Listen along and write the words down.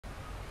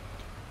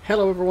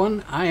Hello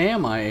everyone, I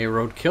am IA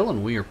Roadkill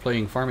and we are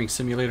playing Farming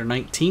Simulator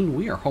 19.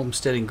 We are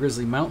homesteading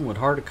Grizzly Mountain with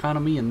hard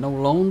economy and no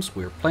loans.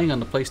 We are playing on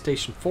the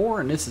PlayStation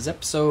 4 and this is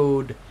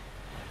episode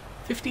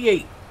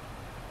 58.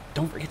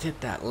 Don't forget to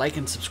hit that like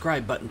and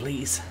subscribe button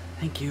please.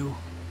 Thank you.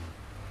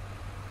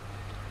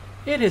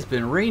 It has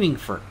been raining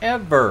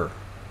forever.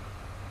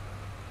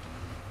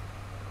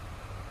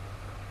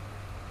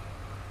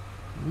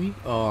 We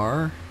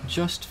are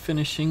just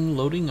finishing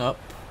loading up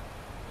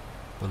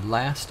the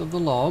last of the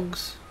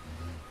logs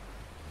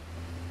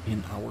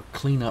in our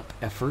cleanup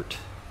effort,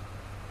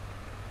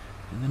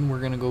 and then we're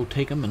gonna go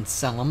take them and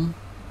sell them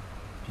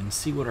and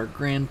see what our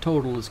grand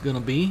total is gonna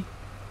be.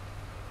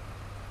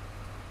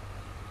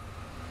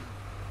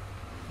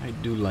 I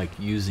do like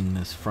using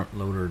this front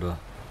loader to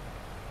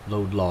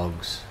load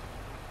logs.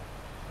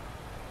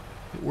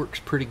 It works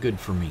pretty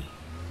good for me.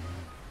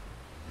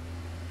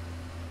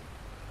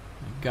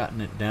 I've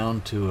gotten it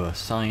down to a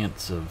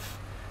science of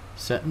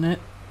setting it,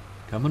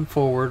 coming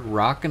forward,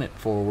 rocking it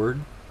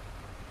forward,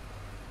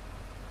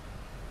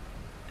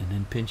 and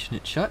then pinching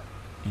it shut,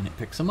 and it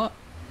picks them up.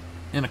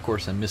 And of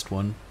course I missed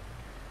one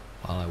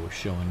while I was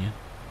showing you.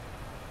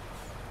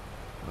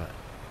 But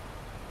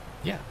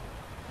yeah.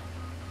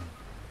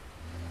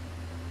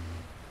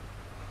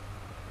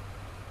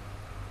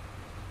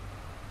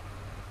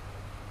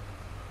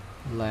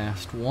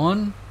 Last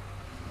one.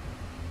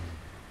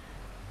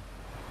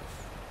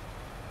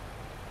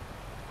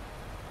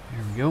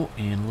 There we go,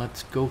 and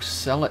let's go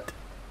sell it.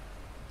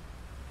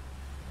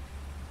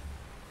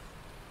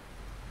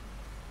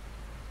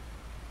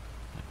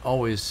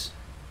 Always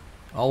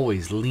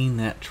lean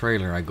that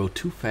trailer. I go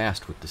too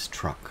fast with this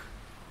truck.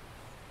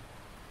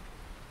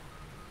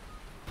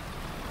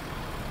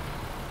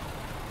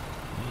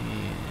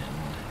 And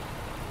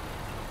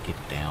get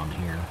down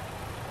here.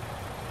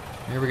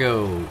 There we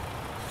go.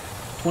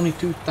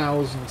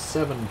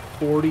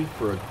 $22,740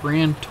 for a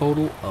grand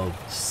total of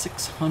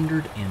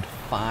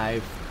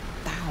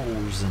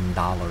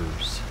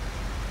 $605,000.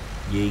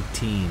 Yay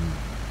team.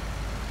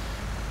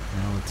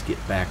 Now let's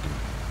get back and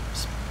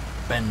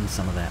spend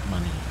some of that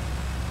money.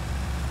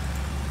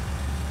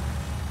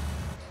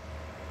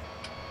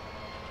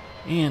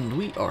 And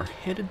we are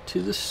headed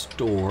to the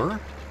store.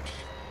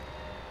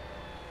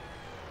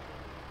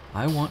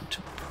 I want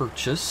to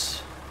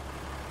purchase,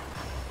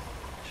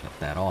 shut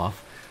that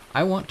off.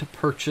 I want to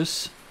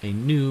purchase a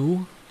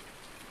new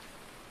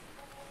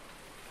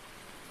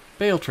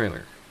bale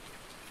trailer.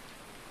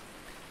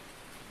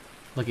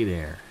 Looky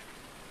there.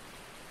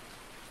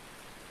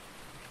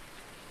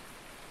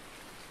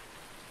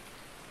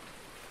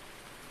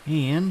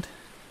 And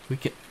we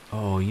can,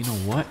 oh, you know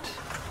what?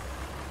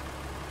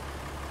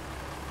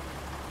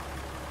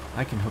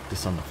 I can hook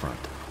this on the front.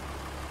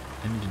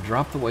 I need to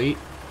drop the weight.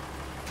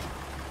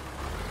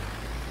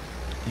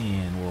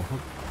 And we'll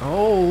hook,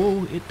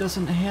 oh, it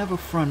doesn't have a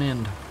front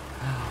end.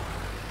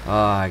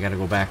 I gotta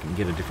go back and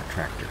get a different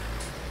tractor.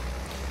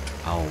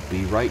 I'll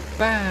be right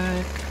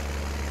back.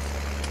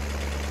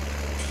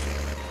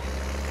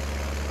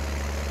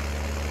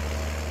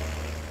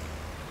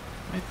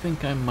 I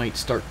think I might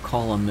start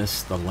calling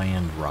this the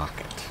Land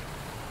Rocket.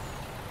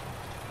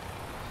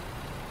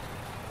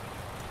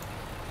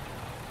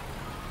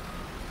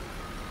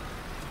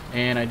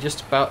 And I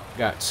just about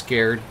got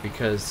scared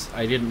because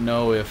I didn't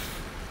know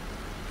if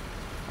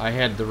I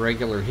had the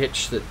regular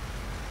hitch that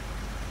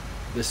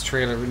this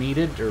trailer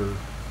needed or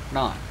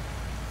not.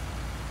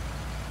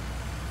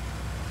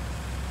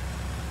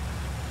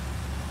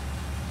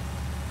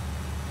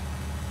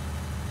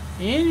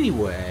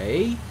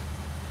 Anyway,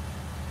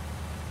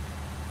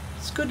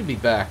 it's good to be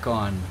back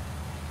on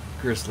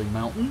Grizzly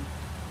Mountain.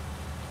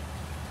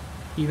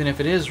 Even if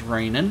it is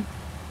raining,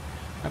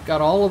 I've got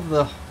all of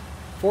the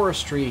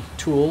forestry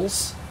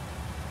tools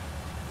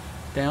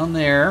down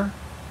there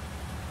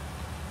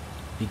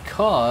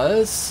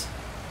because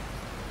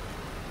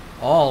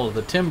all of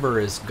the timber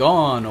is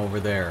gone over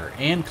there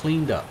and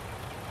cleaned up.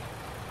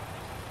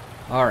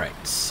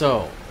 Alright,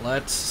 so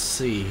let's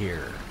see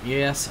here.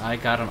 Yes, I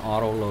got an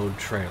auto load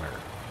trailer.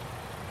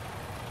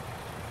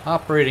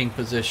 Operating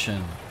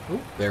position.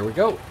 Oh, there we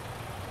go.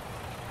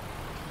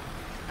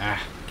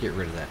 Ah, get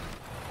rid of that.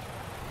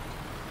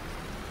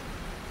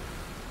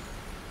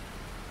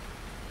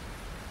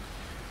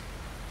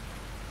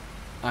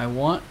 I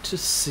want to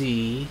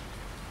see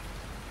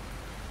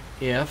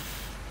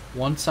if,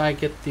 once I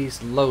get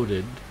these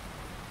loaded,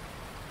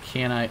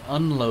 can I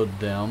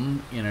unload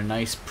them in a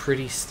nice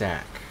pretty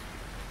stack.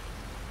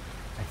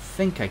 I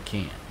think I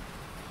can.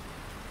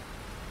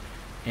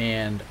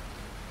 And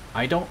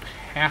I don't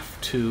have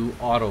to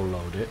auto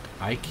load it.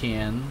 I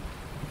can...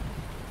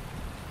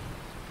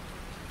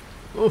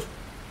 Oof!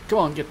 Come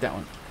on, get that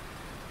one.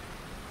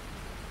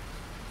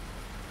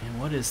 And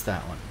what is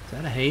that one? Is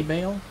that a hay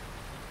bale?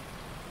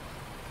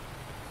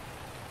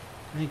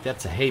 I think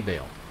that's a hay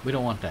bale. We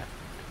don't want that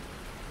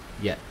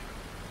yet.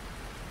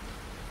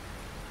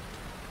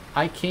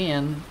 I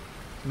can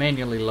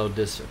manually load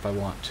this if I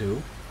want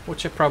to,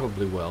 which I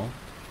probably will,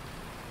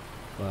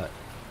 but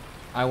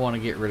I want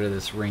to get rid of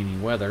this rainy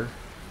weather.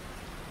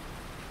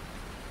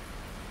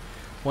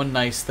 One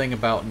nice thing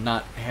about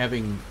not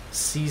having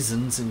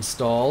seasons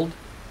installed,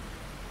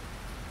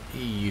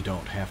 you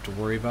don't have to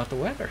worry about the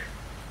weather.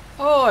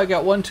 Oh, I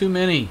got one too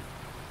many.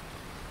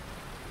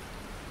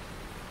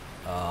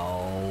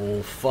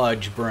 Oh,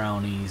 fudge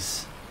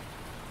brownies.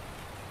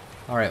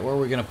 Alright, where are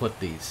we going to put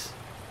these?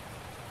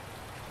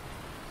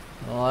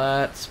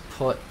 Let's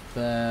put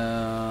them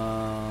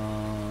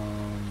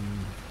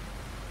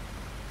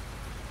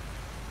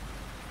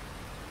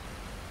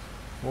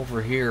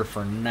over here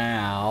for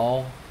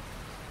now.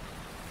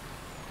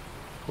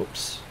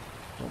 Oops.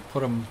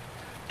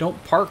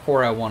 Don't park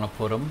where I want to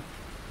put them.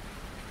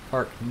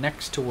 Park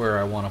next to where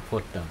I want to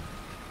put them.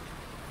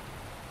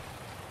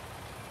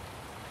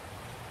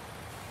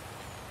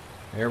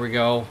 There we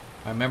go.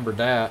 I remembered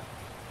that.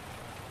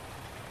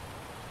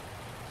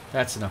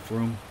 That's enough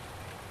room.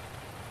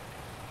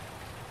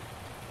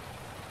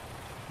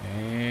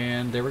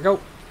 And there we go.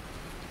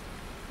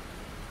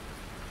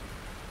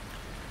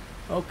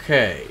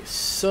 Okay,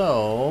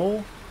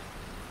 so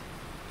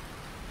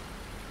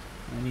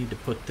I need to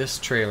put this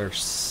trailer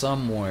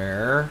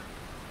somewhere.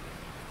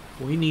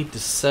 We need to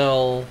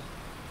sell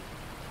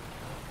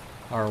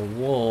our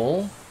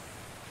wool.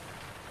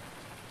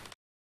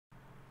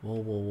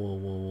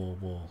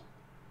 Wool.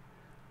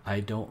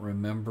 I don't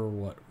remember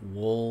what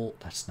wool.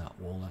 That's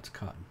not wool, that's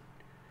cotton.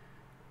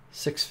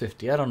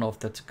 $6.50. I don't know if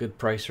that's a good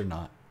price or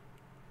not.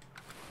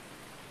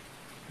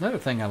 Another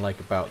thing I like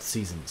about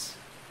seasons,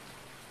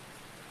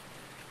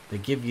 they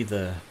give you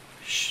the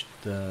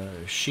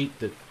sheet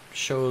that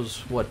shows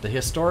what the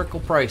historical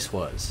price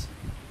was.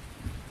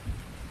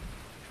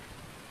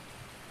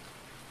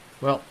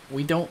 Well,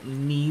 we don't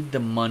need the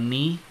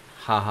money,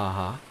 ha ha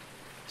ha,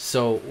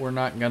 so we're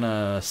not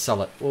gonna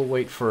sell it. We'll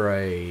wait for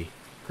a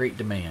great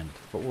demand,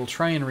 but we'll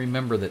try and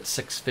remember that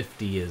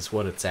 $6.50 is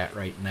what it's at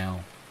right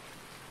now.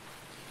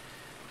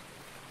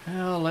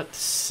 Well, let's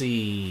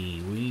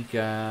see. We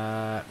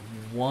got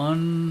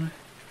one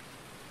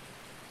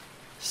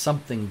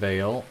something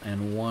bale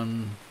and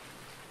one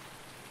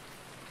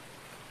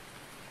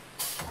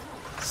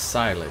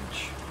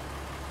silage.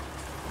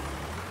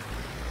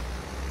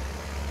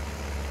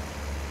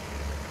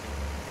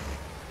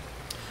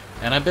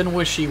 And I've been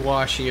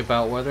wishy-washy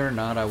about whether or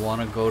not I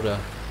want to go to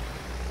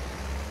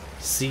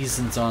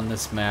seasons on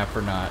this map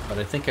or not, but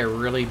I think I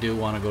really do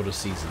want to go to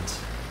seasons.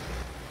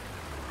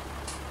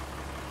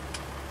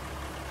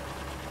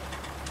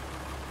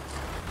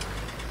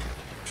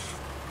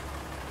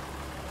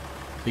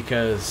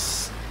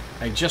 Because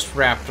I just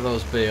wrapped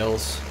those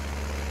bales,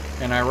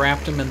 and I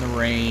wrapped them in the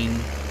rain,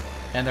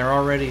 and they're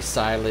already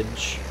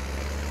silage,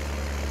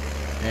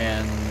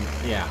 and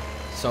yeah,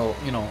 so,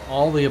 you know,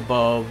 all the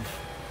above.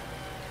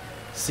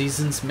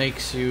 Seasons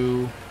makes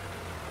you...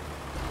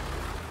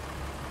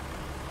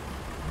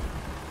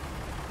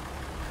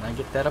 Can I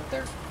get that up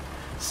there?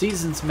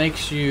 Seasons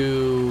makes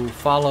you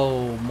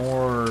follow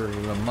more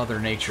the Mother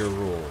Nature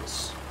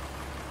rules.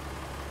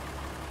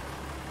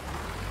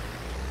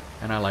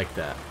 And I like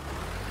that.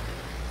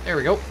 There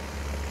we go.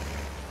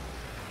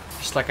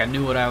 Just like I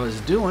knew what I was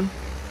doing.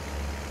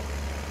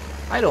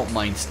 I don't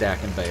mind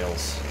stacking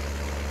bales.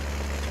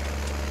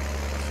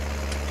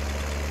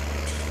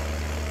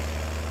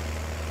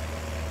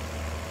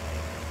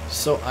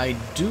 So I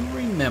do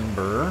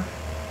remember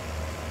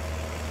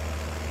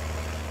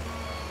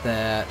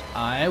that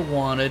I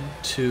wanted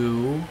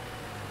to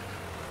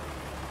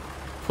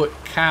put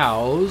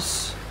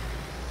cows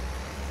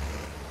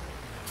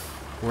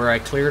where I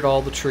cleared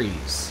all the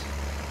trees.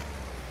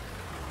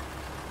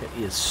 It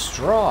is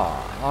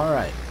straw.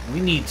 Alright,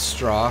 we need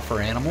straw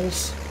for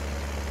animals.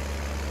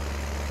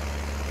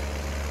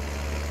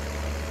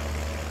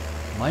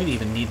 Might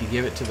even need to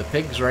give it to the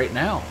pigs right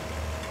now.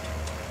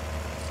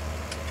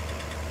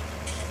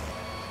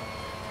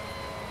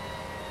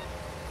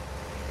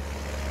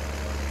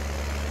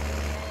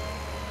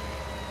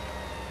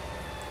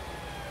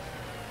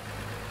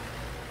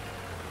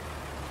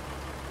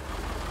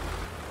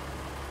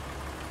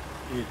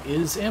 It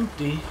is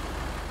empty.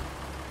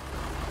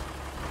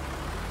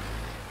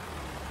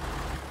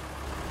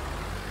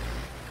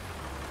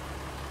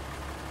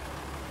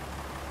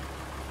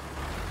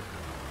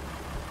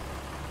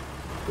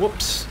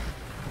 Whoops.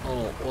 A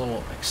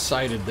little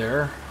excited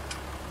there.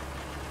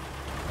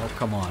 Oh,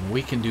 come on.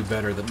 We can do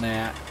better than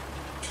that.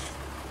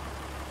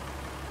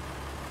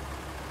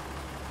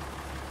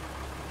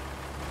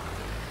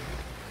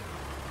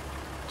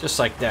 Just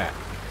like that.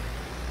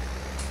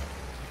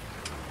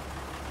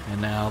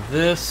 And now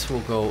this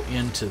will go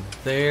into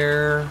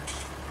there.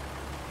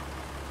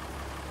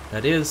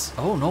 That is...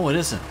 Oh, no, it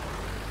isn't.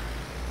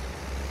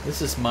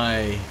 This is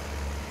my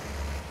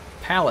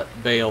pallet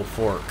bale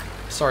fork.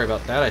 Sorry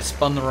about that. I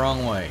spun the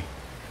wrong way.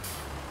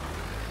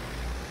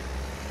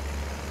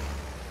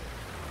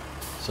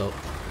 So...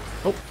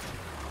 Oh.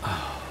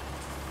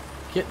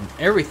 Getting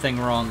everything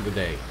wrong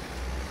today.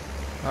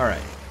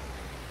 Alright.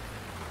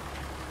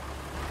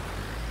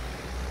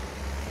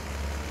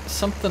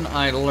 Something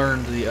I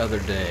learned the other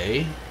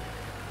day.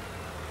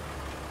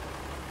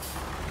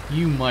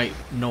 You might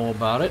know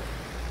about it.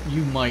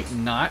 You might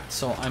not,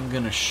 so I'm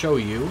going to show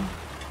you.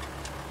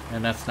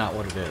 And that's not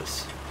what it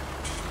is.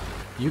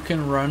 You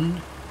can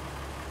run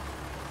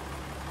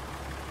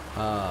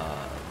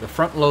the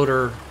front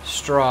loader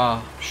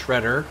straw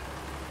shredder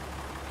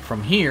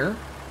from here,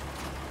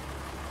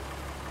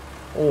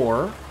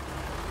 or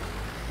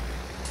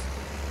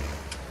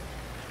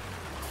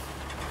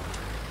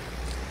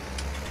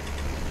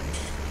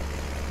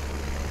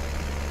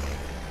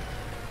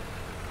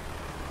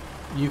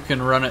you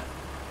can run it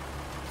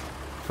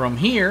from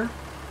here.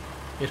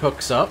 It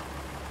hooks up.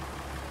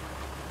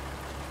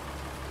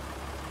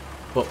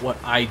 But what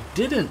I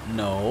didn't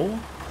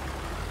know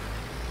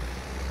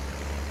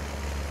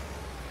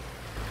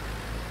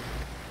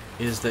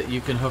is that you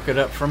can hook it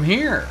up from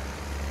here.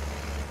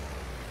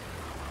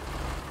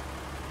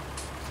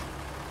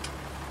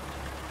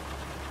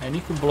 And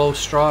you can blow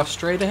straw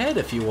straight ahead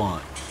if you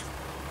want.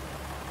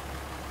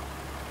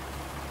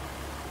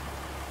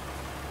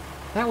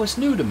 That was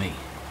new to me.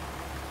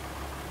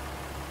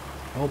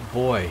 Oh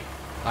boy,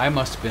 I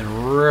must have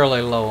been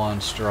really low on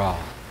straw.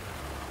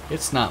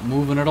 It's not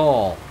moving at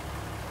all.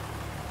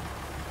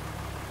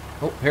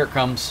 Oh, here it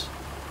comes.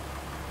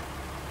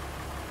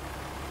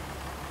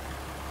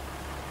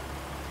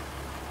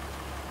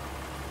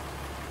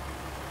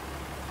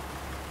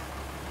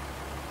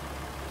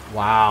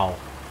 Wow.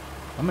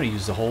 I'm going to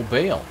use the whole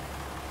bale.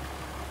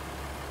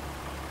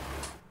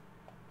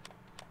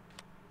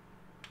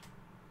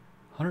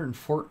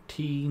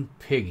 $114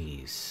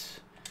 piggies.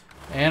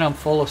 And I'm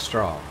full of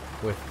straw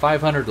with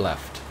 500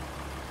 left.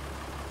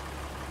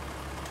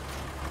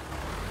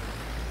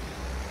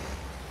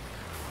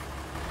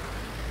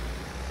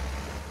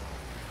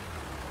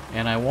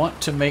 And I want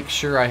to make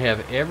sure I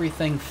have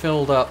everything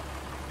filled up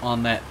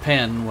on that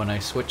pen when I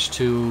switch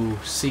to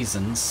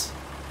seasons.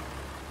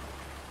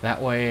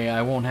 That way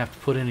I won't have to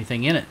put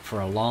anything in it for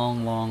a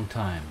long, long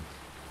time.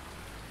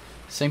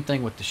 Same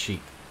thing with the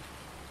sheep.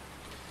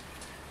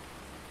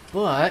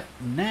 But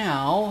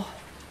now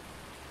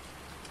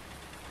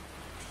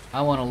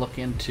I want to look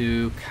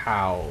into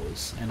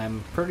cows. And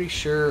I'm pretty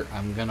sure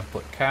I'm going to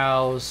put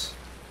cows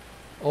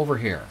over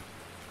here.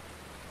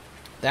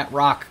 That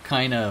rock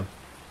kind of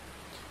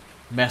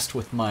messed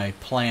with my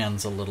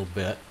plans a little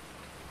bit.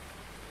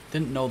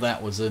 Didn't know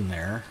that was in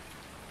there.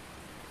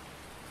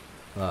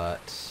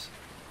 But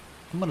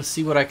I'm going to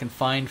see what I can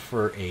find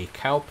for a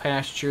cow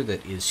pasture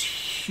that is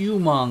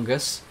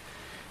humongous.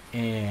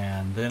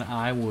 And then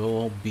I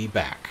will be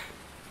back.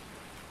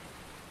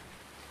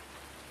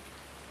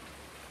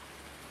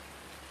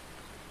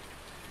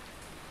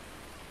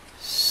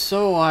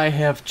 So I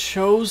have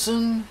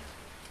chosen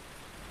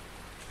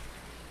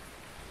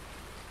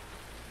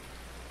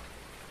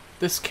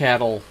this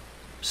cattle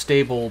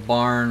stable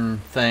barn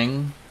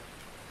thing.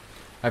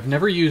 I've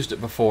never used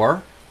it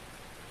before,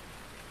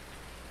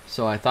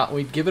 so I thought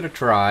we'd give it a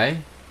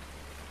try.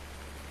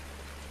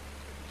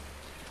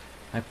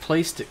 I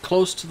placed it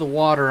close to the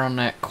water on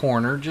that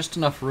corner, just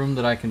enough room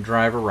that I can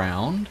drive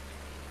around.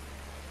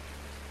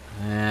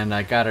 And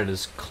I got it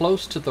as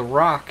close to the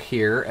rock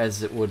here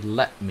as it would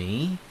let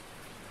me,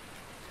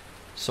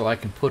 so I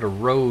can put a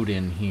road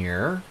in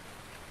here.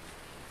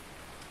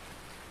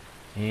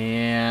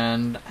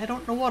 And I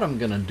don't know what I'm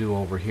gonna do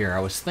over here. I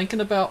was thinking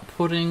about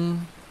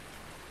putting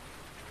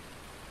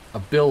a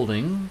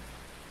building,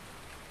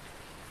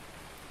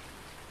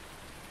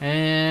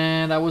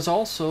 and I was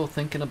also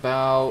thinking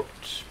about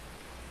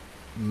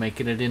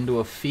making it into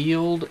a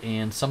field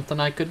and something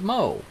I could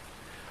mow.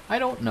 I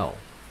don't know,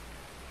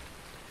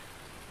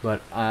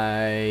 but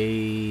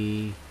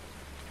I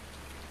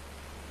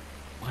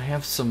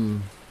have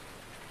some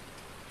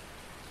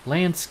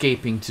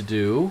landscaping to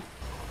do.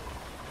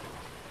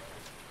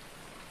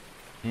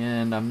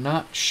 And I'm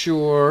not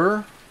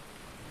sure.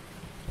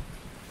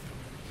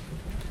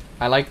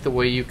 I like the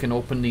way you can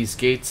open these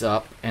gates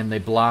up and they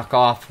block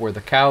off where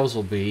the cows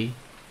will be.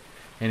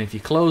 And if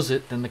you close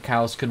it, then the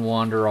cows can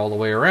wander all the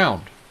way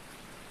around.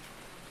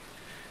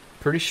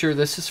 Pretty sure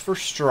this is for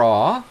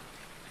straw.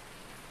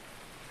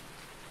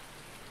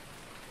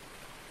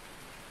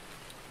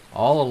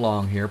 All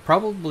along here.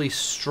 Probably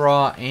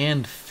straw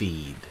and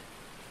feed.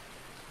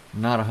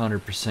 I'm not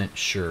 100%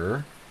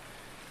 sure.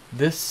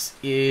 This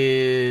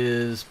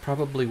is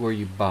probably where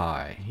you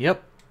buy.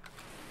 Yep.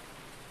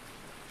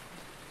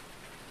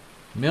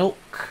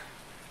 Milk.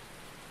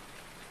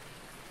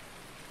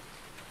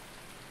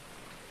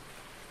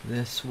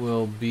 This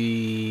will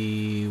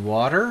be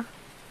water.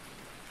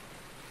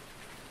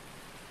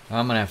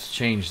 I'm gonna have to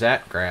change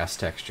that grass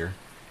texture.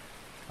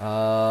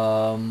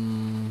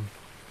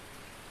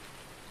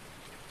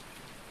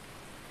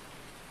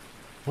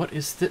 What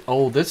is this?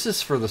 Oh, this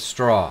is for the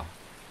straw.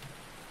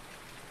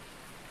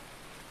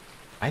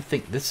 I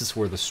think this is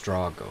where the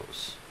straw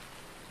goes.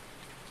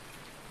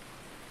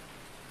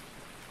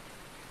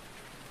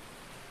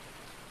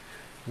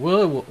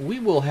 Well, we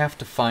will have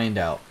to find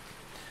out.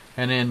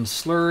 And then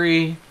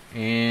slurry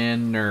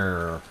and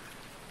ner.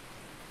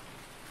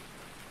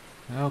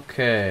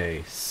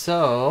 Okay,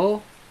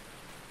 so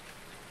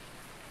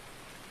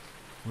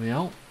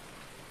well,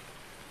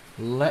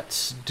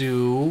 let's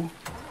do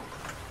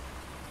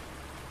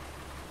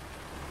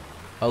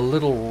a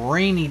little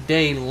rainy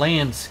day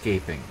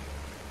landscaping.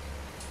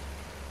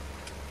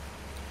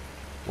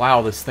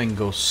 Wow, this thing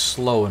goes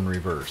slow in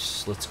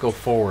reverse. Let's go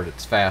forward,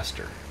 it's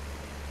faster.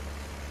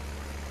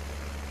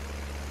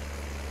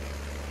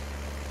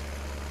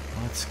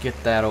 Let's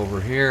get that over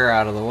here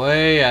out of the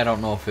way. I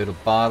don't know if it'll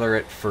bother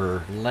it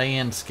for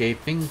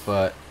landscaping,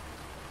 but...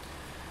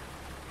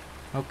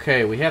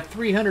 Okay, we have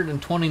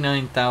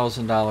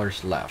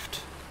 $329,000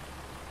 left.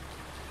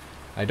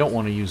 I don't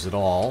want to use it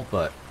all,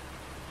 but...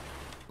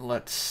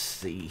 Let's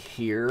see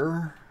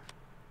here.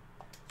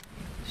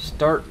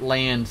 Start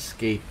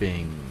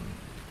landscaping.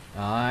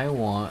 I don't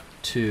want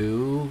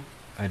to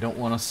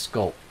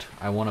sculpt.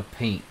 I want to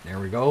paint. There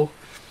we go.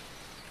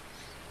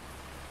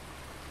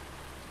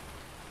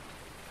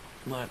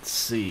 Let's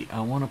see.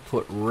 I want to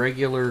put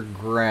regular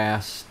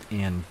grass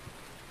and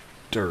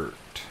dirt.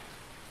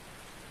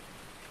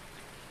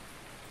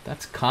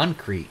 That's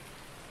concrete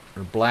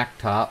or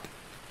blacktop.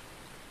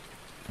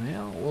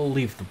 Yeah, we'll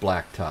leave the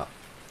blacktop.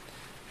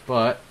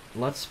 But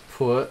let's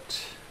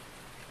put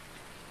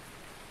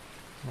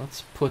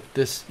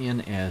this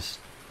in as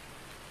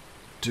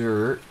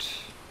dirt.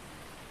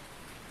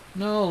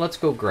 No, let's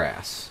go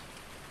grass.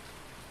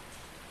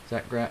 Is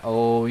that grass?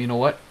 Oh, you know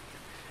what?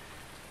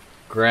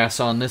 Grass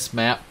on this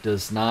map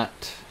does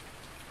not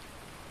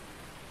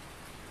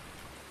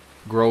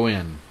grow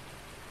in.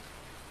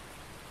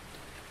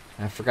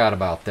 I forgot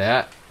about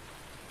that.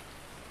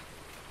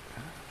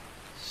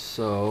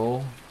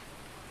 So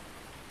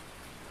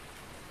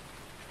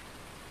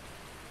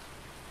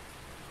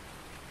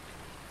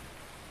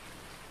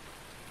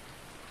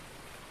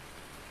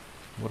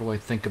what do I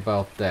think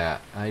about that?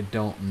 I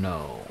don't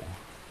know.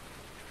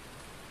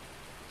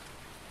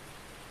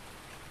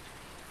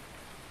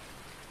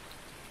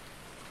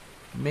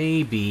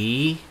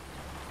 Maybe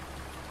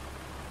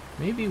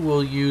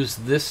we'll use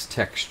this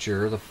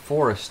texture, the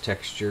forest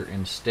texture,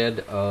 instead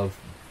of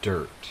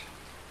dirt.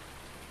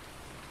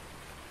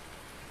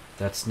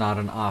 That's not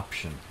an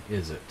option,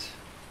 is it?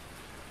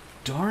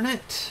 Darn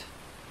it!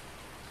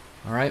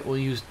 Alright, we'll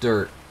use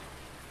dirt.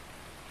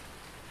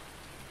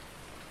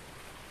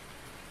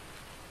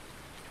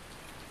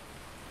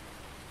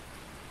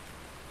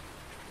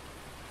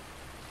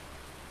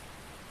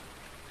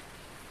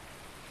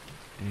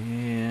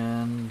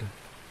 And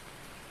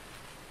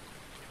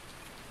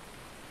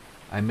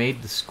I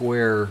made the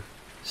square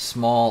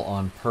small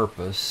on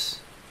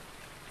purpose.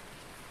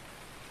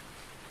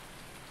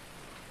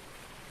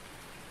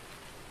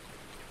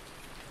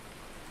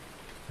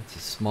 It's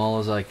as small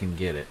as I can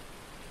get it.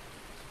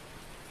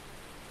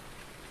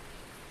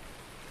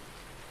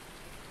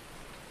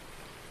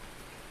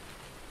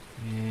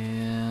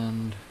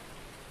 And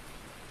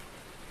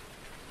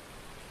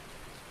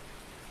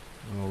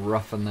we'll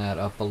roughen that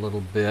up a little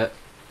bit.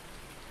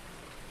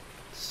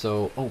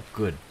 So, oh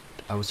good.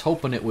 I was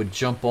hoping it would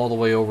jump all the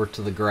way over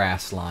to the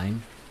grass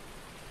line.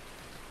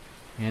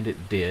 And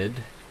it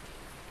did.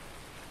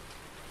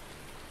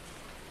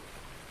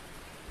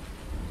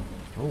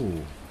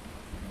 Oh.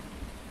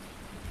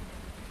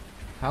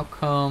 How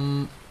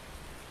come...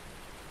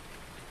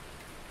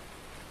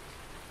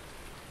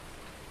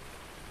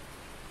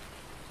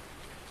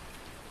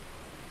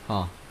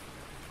 Huh.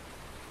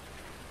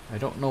 I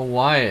don't know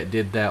why it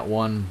did that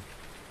one.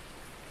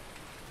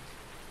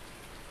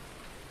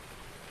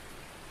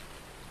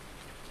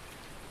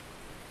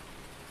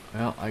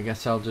 Well, I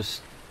guess I'll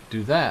just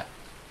do that.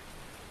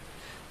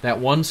 That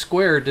one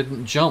square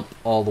didn't jump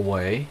all the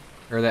way.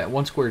 Or that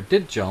one square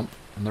did jump,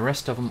 and the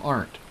rest of them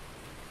aren't.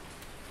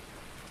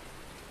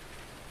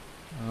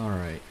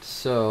 Alright,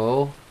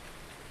 so...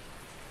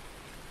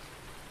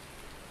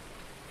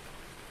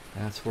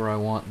 that's where I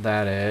want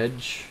that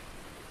edge.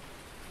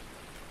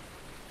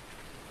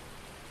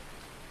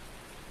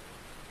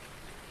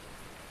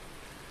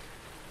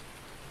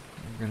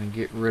 We're going to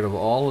get rid of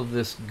all of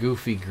this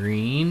goofy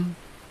green.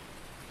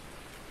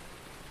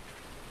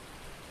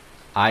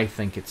 I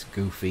think it's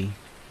goofy.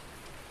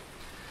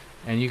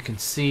 And you can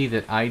see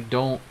that I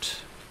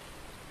don't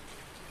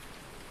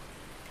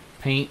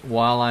paint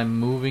while I'm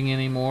moving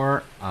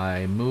anymore.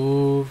 I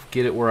move,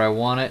 get it where I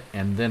want it,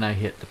 and then I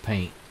hit the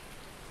paint.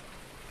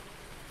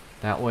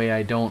 That way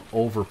I don't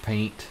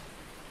overpaint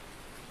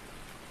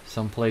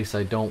someplace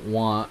I don't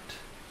want.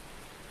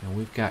 And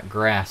we've got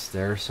grass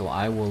there, so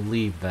I will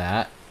leave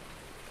that.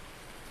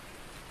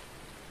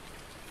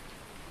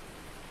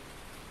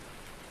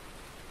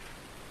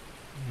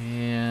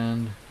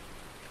 And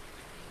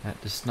that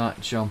does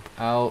not jump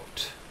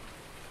out.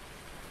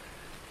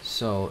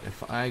 So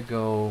if I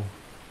go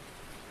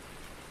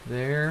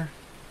there,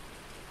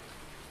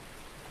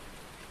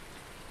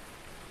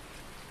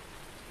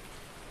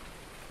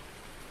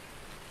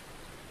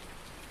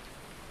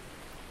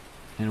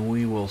 and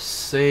we will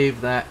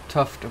save that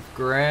tuft of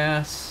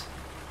grass.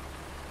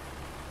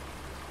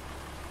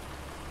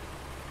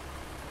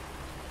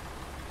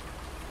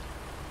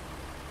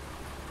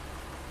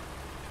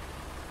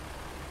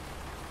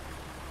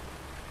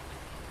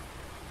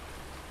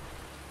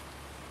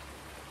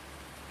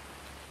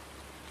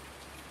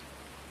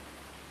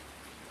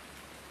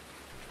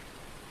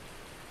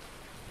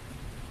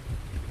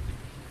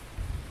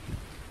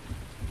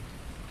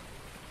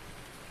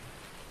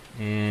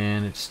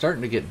 it's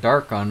starting to get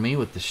dark on me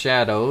with the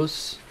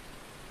shadows,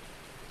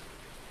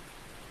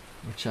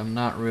 which I'm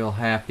not real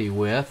happy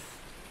with.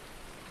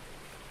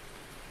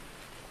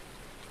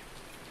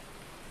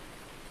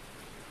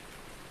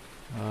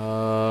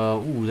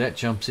 Ooh, that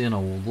jumps in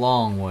a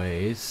long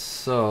ways,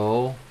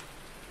 so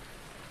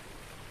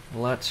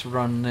let's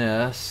run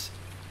this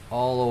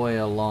all the way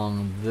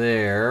along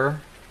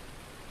there.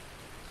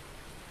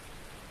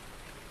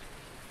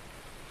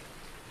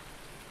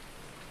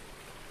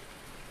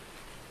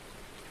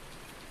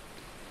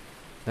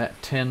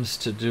 That tends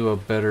to do a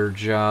better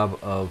job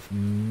of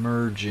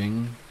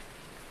merging.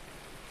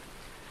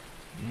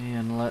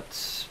 And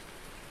let's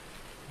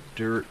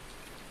dirt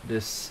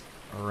this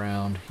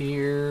around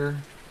here.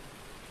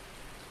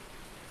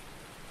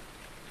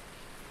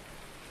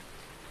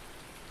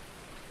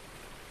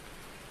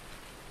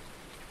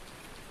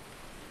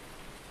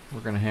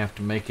 We're going to have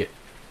to make it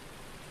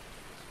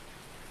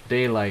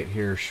daylight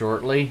here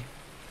shortly.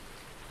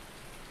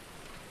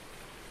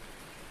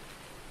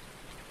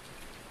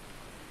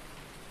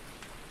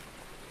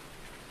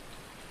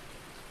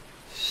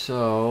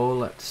 So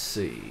let's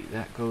see,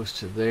 that goes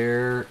to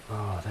there.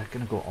 Oh, that's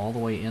gonna go all the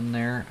way in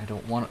there. I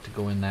don't want it to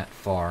go in that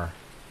far.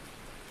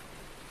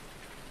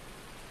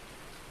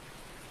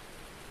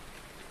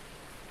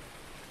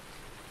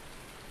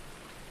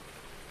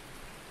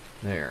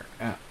 There,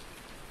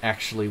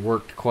 actually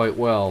worked quite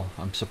well.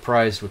 I'm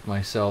surprised with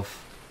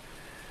myself.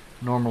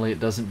 Normally it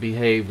doesn't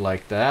behave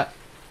like that.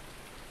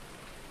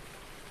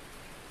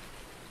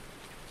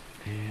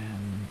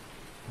 And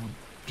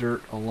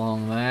dirt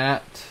along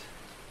that.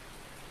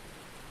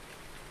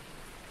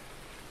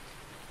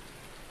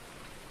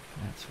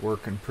 That's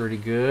working pretty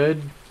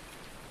good.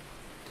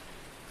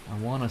 I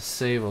want to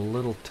save a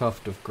little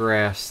tuft of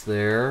grass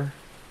there.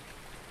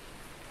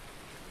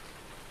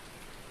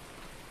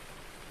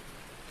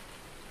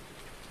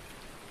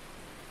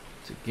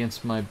 It's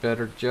against my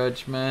better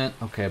judgment.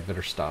 Okay, I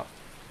better stop.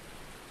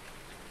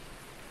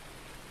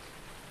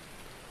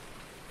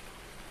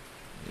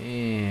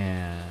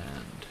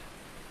 And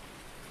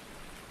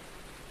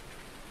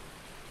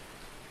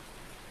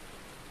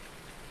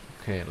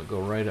okay, it'll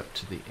go right up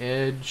to the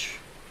edge.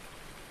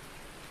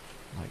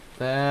 Like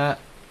that.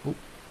 Oop.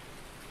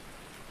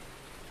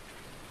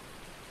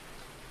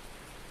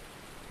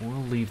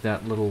 We'll leave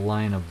that little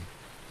line of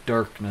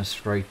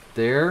darkness right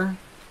there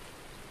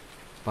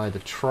by the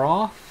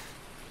trough.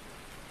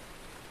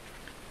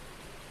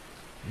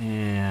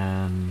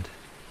 And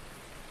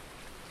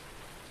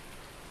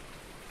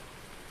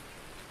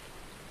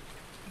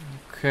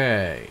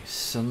okay,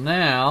 so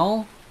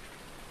now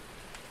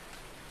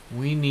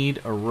we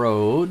need a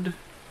road,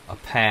 a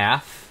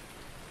path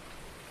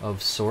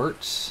of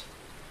sorts.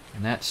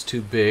 And that's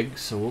too big,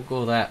 so we'll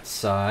go that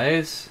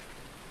size.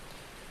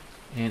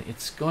 And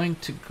it's going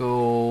to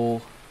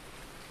go,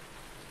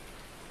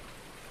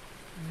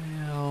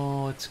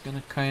 well, it's going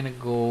to kind of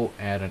go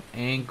at an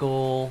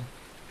angle.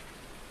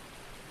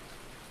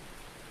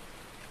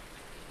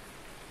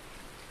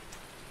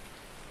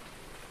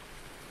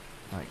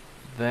 Like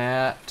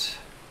that.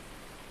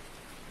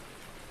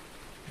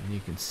 And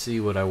you can see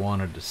what I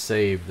wanted to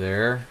save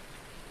there.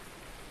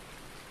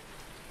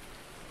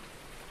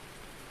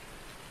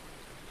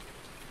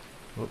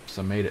 Whoops,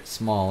 I made it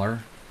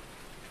smaller.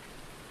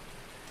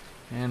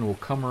 And we'll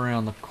come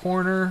around the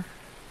corner.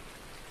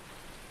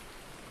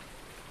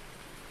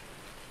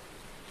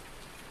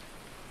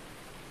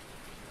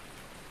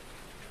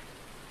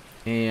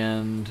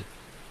 And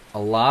a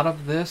lot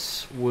of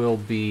this will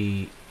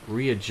be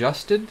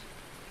readjusted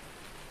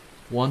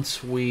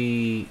once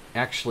we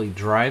actually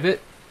drive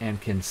it and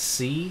can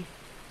see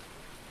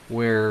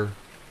where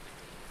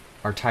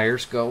our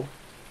tires go.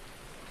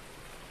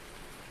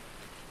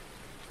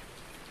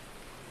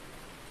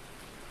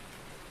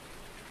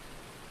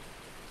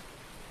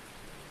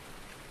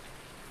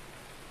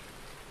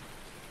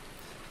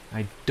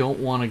 I don't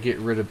want to get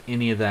rid of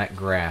any of that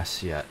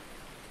grass yet.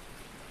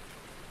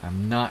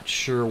 I'm not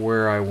sure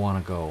where I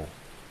want to go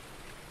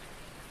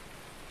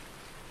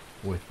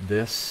with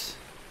this.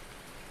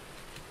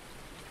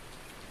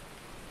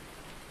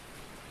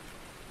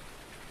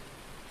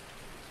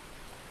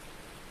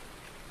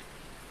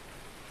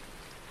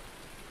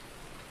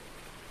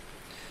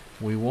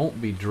 We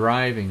won't be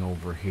driving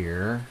over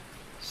here,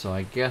 so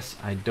I guess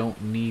I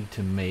don't need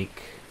to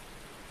make...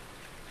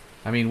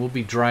 I mean, we'll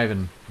be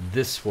driving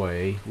this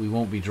way. We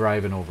won't be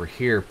driving over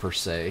here, per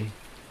se.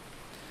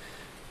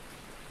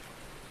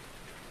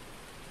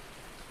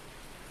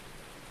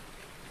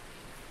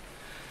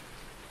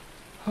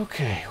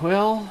 Okay,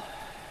 well,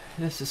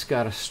 this has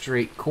got a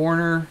straight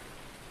corner.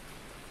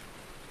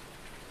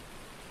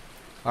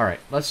 Alright,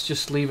 let's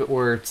just leave it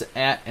where it's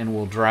at, and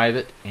we'll drive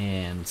it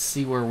and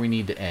see where we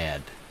need to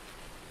add.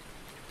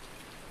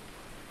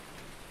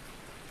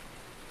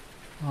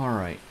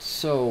 Alright,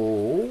 so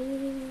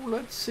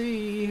let's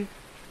see.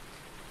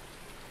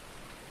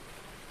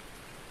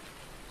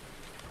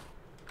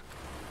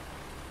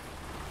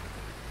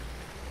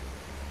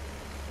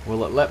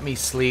 Will it let me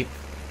sleep?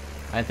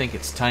 I think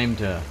it's time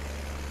to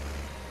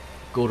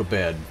go to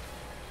bed.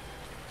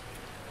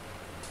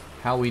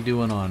 How we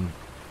doing on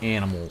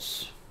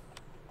animals?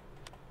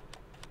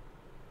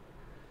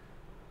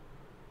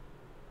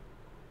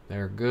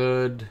 They're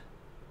good.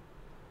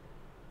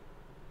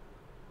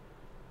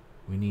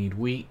 We need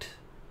wheat,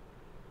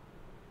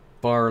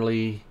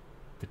 barley,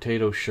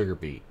 potato, sugar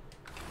beet.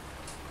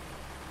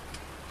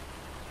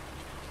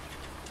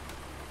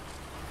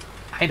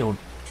 I don't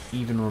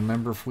even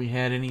remember if we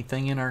had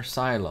anything in our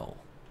silo.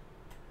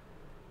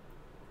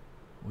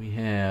 We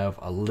have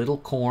a little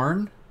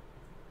corn,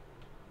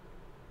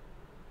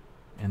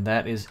 and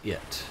that is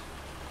it.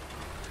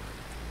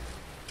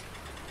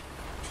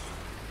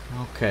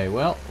 Okay,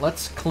 well,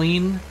 let's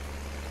clean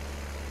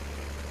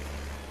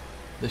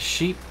the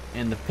sheep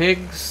and the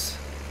pigs.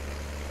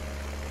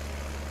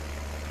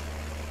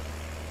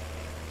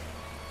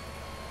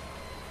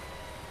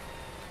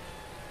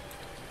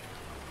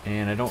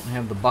 And I don't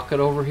have the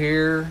bucket over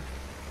here.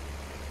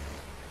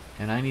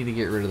 And I need to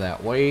get rid of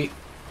that weight.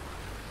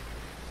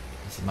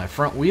 My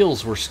front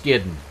wheels were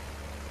skidding.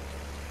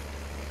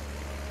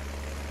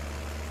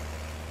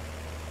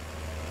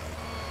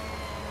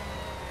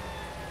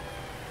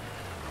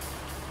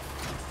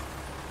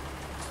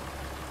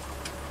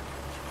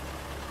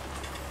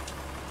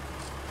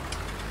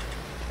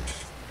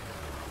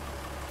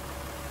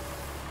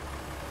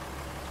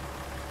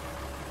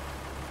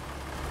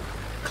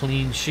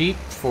 Clean sheep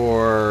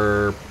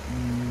for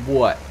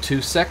what,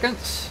 2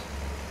 seconds?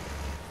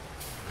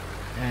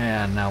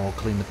 And now we'll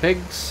clean the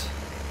pigs.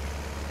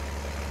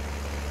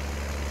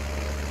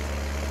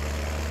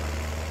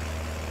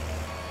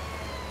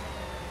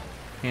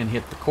 And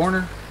hit the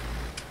corner.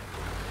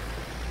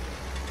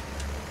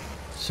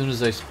 As soon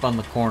as I spun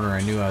the corner, I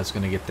knew I was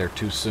going to get there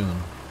too soon.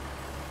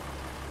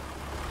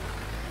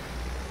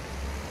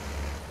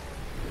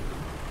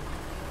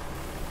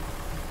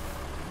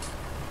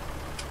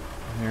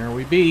 There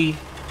we be.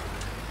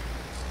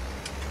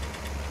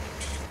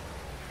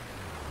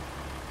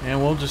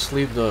 And we'll just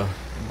leave the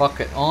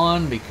bucket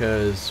on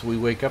because we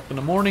wake up in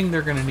the morning,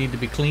 they're going to need to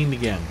be cleaned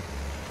again.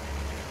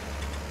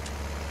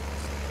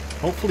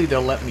 Hopefully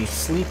they'll let me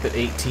sleep at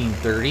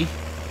 18:30.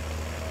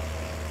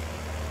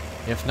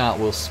 If not,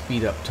 we'll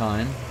speed up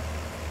time.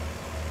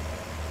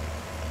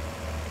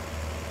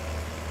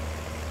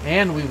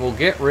 And we will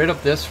get rid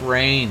of this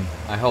rain,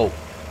 I hope.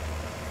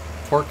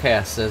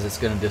 Forecast says it's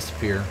going to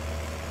disappear.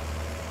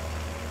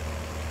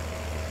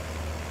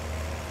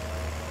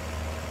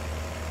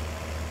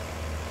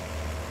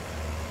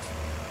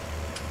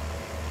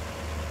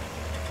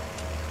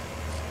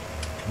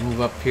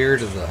 Move up here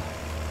to the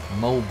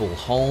mobile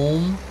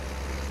home.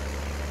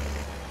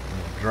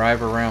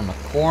 Drive around the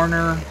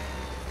corner.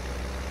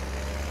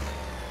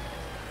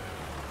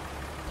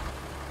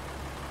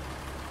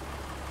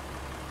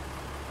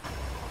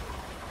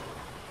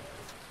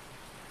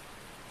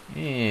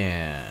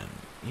 And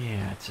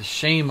yeah, it's a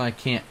shame I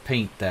can't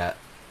paint that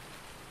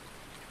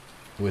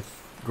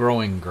with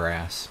growing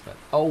grass, but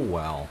oh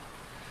well.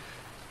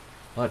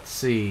 Let's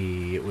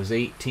see, it was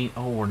 18.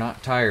 Oh, we're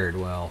not tired.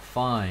 Well,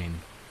 fine.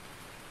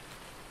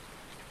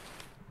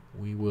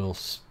 We will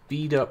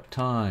speed up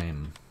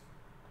time.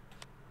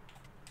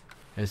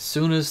 As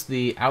soon as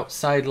the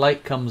outside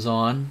light comes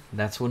on,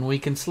 that's when we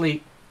can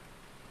sleep.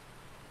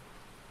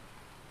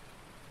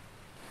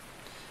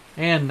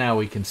 And now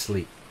we can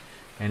sleep.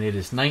 And it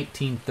is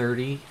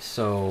 19:30,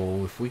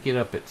 so if we get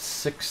up at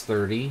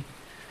 6:30,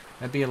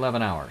 that'd be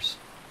 11 hours.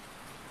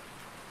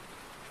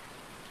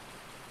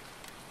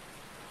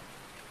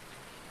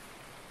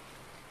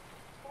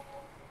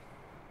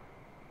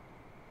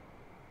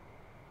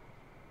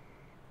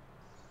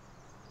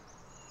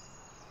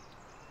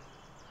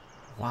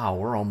 Wow,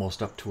 we're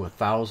almost up to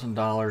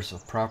 $1,000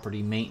 of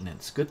property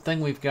maintenance. Good thing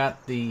we've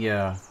got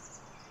the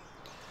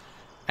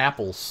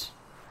apples.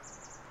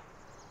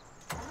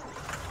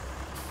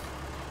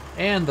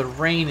 And the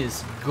rain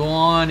is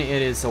gone.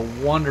 It is a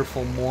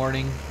wonderful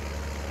morning.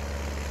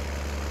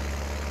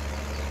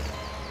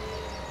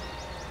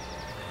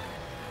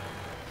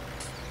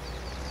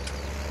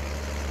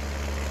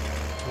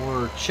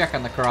 We're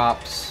checking the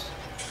crops.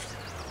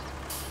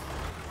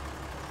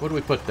 What do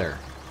we put there?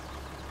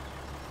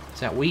 Is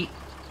that wheat?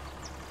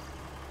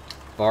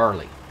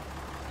 Barley.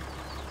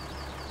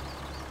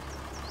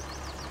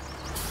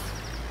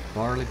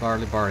 Barley,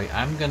 barley, barley.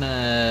 I'm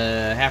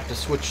gonna have to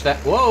switch that.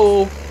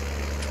 Whoa!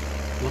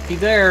 Looky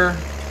there.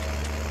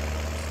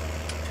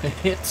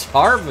 It's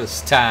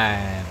harvest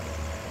time.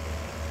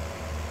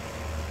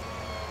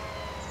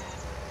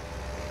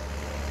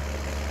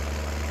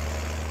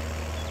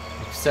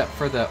 Except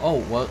for the... Oh,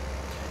 well,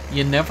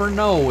 you never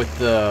know with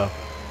the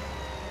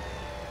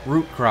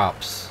root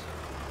crops.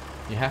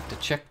 You have to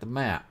check the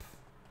map.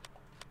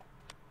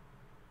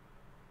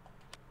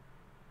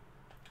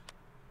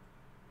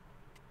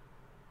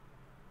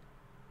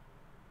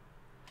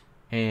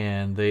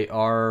 And they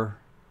are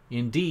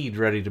indeed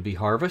ready to be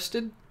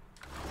harvested.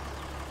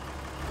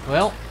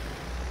 Well,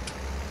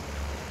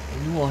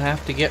 we will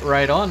have to get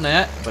right on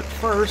that, but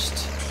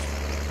first,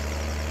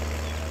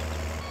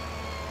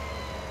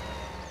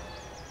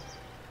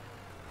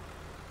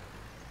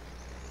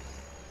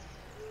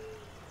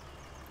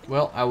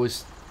 Well, I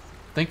was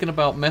thinking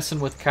about messing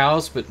with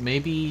cows, but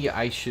maybe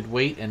I should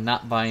wait and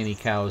not buy any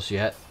cows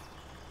yet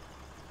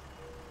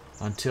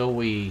until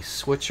we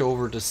switch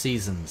over to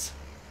seasons.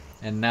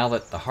 And now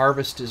that the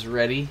harvest is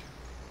ready,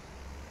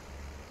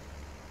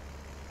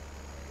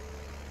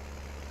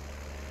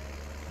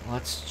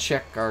 let's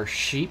check our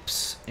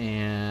sheeps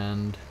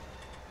and...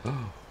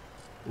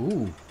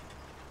 Ooh.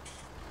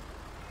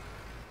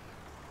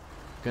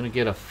 Gonna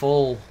get a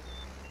full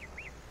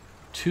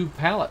 2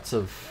 pallets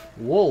of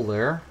wool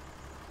there.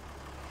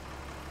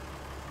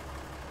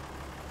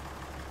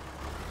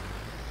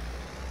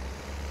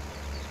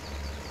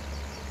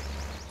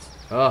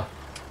 Ugh.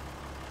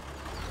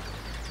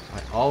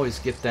 I always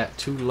get that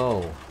too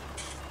low.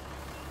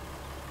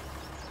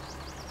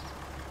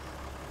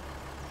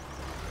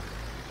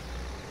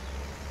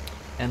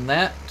 And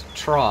that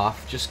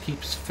trough just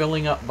keeps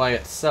filling up by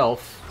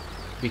itself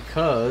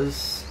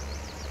because,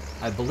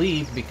 I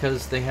believe,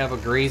 because they have a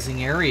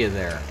grazing area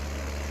there.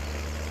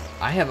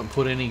 I haven't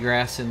put any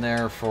grass in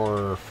there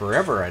for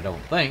forever, I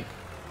don't think.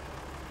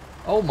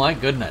 Oh my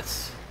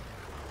goodness.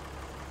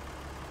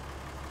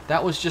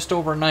 That was just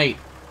overnight.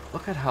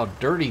 Look at how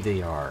dirty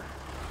they are.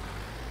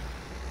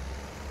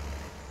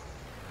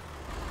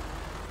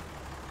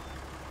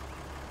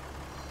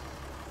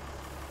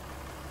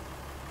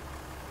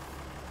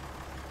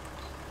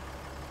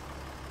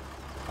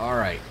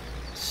 Alright,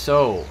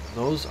 so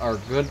those are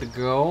good to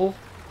go.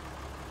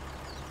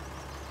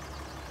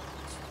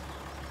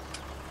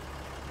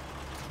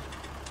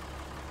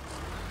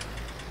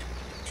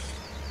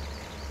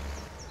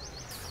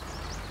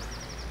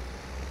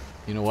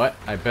 You know what?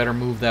 I better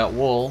move that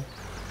wool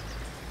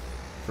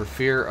for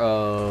fear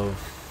of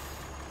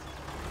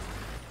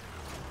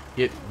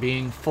it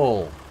being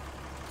full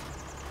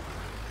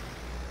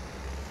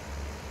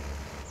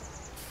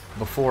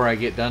before I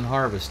get done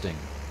harvesting.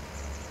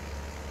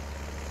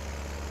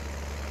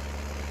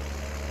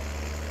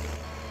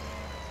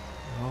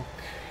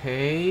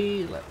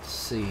 Okay, let's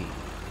see.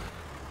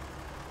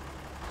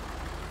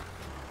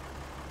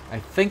 I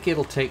think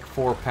it'll take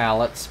 4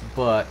 pallets,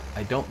 but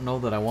I don't know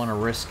that I want to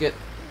risk it.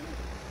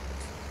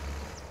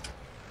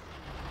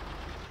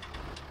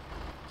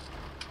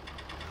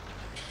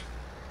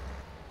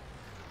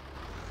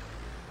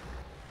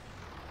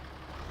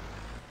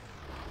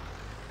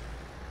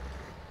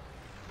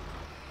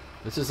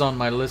 This is on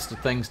my list of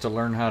things to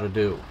learn how to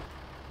do.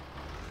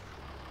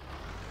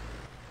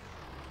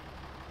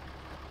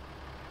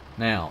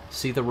 Now,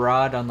 see the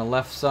rod on the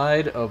left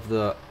side of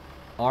the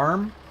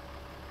arm?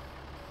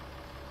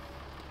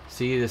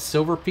 See the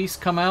silver piece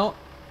come out?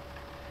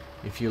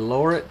 If you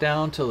lower it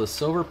down till the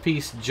silver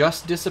piece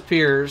just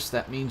disappears,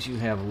 that means you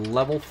have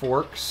level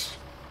forks.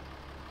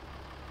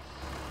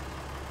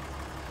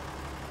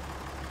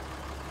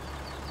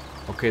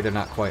 Okay, they're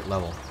not quite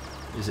level.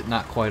 Is it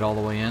not quite all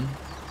the way in?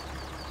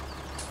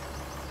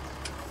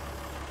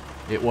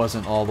 It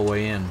wasn't all the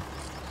way in.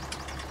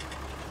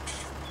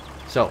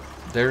 So,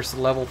 there's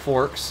the level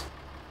forks.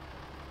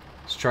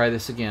 Let's try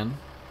this again.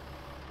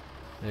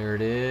 There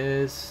it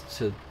is.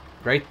 So,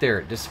 right there,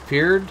 it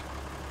disappeared.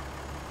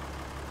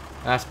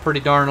 That's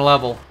pretty darn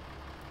level.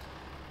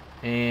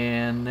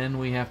 And then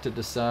we have to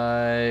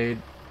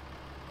decide...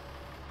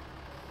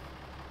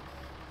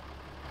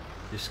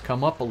 just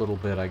come up a little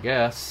bit, I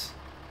guess.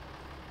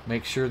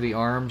 Make sure the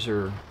arms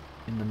are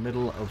in the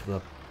middle of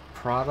the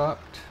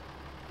product.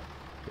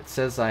 It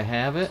says I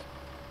have it.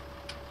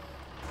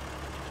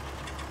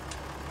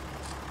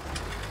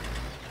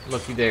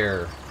 Looky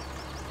there.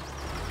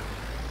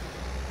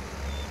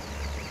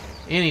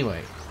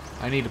 Anyway,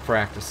 I need to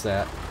practice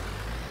that.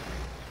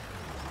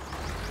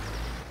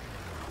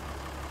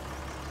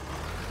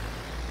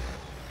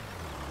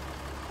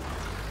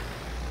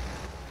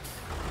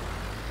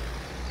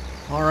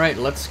 Alright,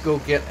 let's go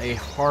get a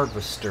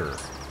harvester.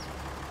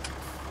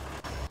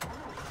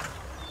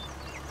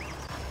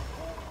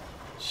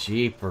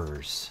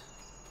 Jeepers.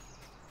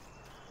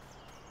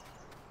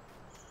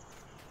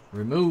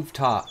 Remove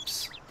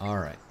tops.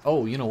 Alright.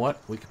 Oh, you know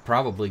what? We could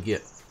probably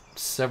get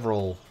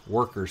several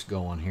workers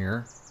going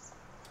here.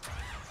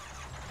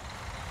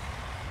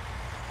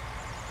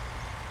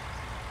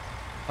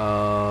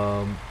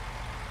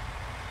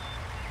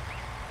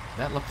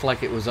 That looked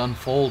like it was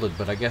unfolded,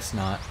 but I guess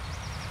not.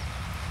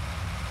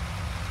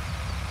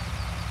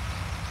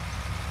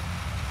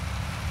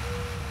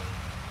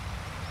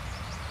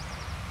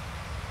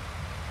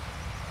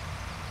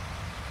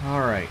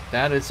 Alright,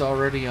 that is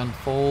already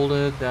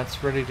unfolded.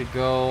 That's ready to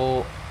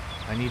go.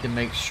 I need to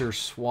make sure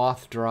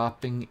swath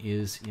dropping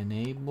is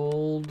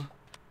enabled.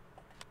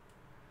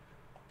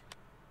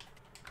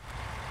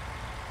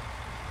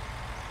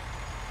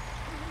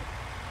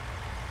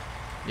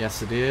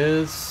 Yes, it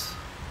is.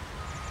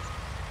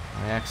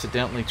 I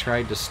accidentally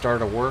tried to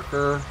start a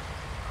worker.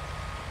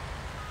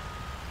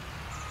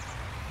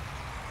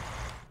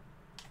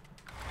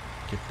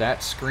 Get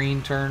that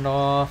screen turned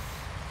off.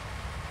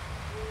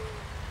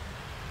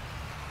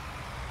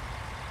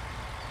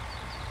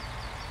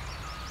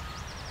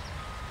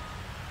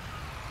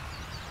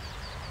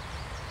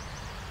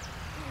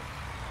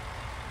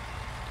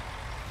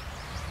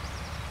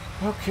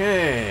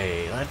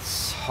 Okay,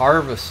 let's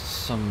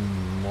harvest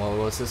some, what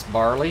was this,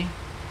 barley?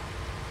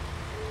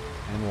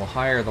 And we'll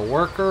hire the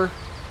worker,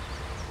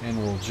 and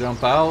we'll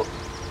jump out.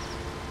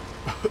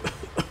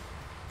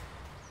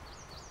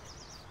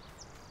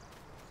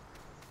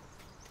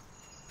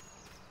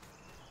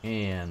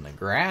 And the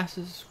grass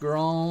is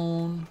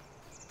grown.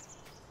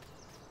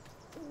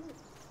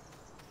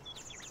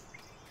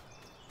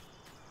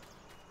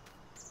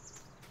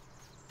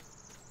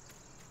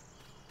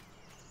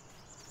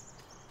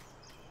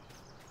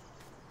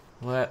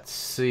 Let's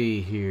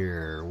see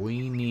here.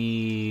 We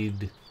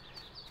need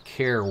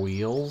care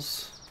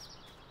wheels.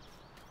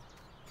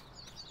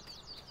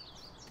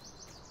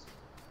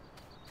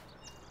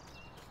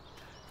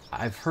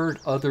 I've heard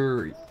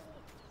other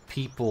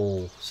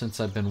people, since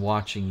I've been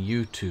watching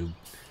YouTube,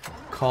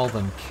 call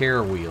them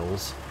care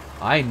wheels.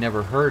 I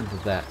never heard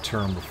of that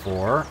term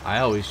before. I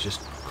always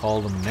just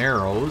called them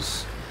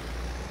narrows.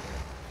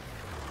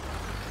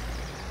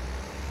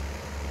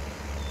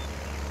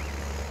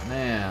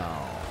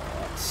 Now,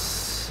 let's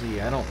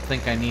see. I don't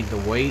think I need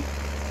the weight.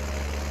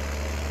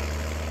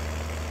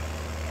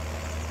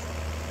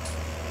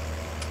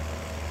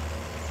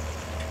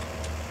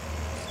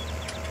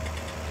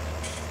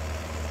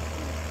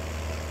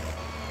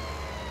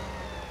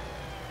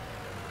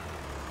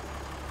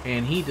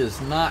 And he does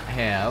not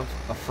have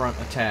a front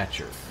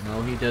attacher.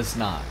 No, he does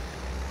not.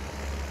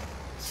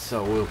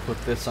 So we'll put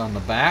this on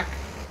the back,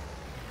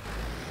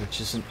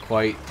 which isn't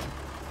quite...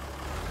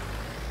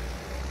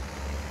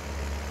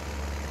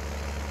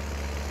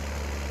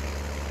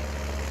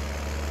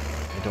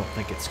 I don't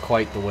think it's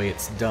quite the way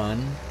it's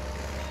done.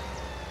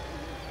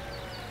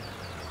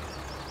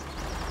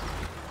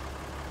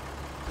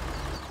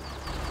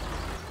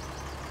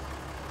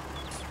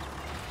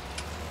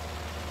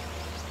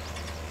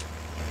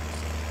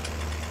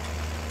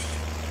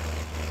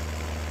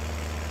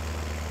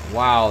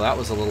 Wow, that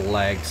was a little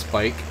lag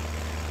spike.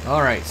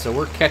 Alright, so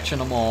we're catching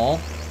them all.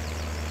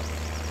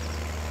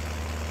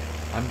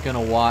 I'm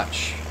gonna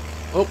watch...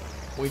 Oh,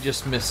 we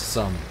just missed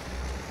some.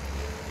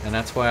 And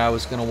that's why I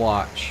was gonna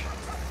watch.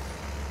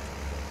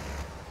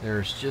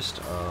 There's just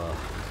a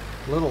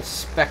little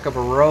speck of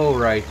a row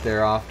right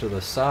there off to the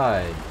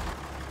side.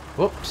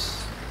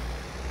 Whoops.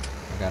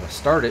 I gotta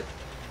start it.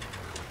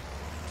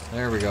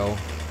 There we go.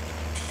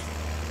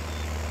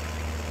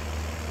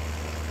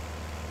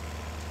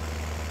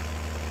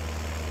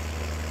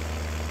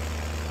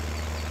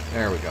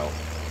 There we go.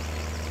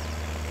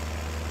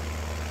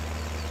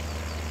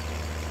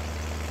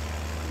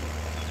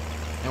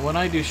 And when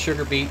I do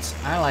sugar beets,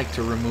 I like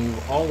to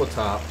remove all the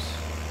tops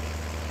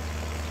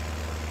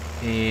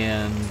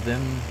and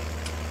then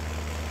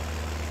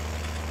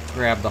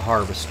grab the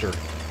harvester.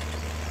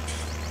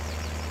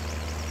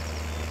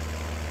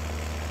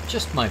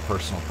 Just my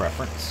personal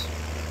preference.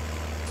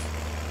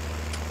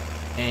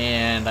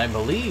 And I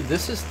believe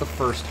this is the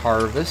first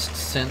harvest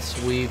since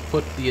we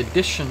put the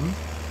addition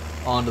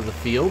onto the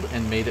field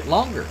and made it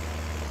longer.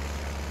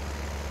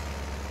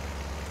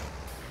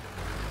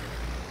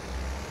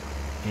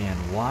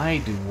 And why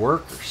do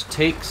workers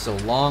take so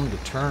long to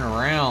turn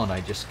around? I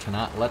just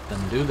cannot let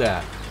them do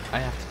that. I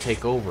have to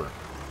take over.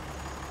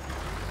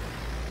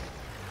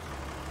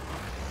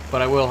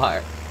 But I will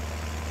hire...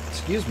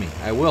 Excuse me.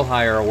 I will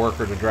hire a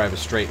worker to drive a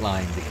straight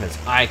line because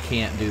I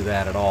can't do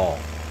that at all.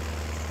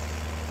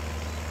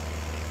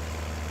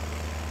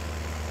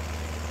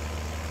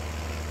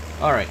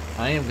 Alright,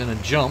 I am going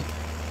to jump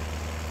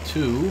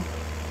to...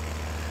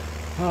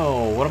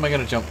 Oh, what am I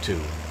going to jump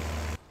to?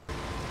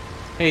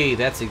 Hey,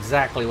 that's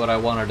exactly what I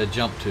wanted to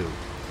jump to.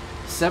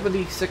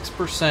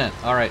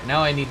 76%. Alright,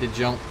 now I need to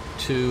jump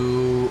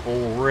to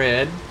old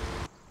red.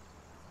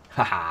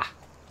 Haha.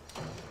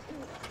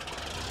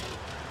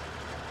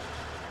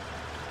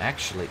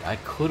 Actually, I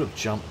could have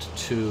jumped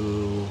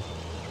to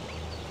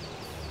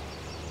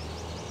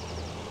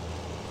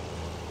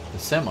the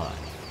semi.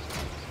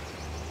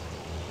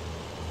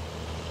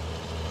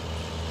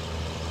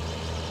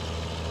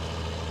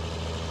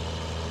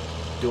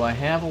 Do I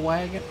have a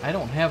wagon? I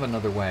don't have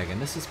another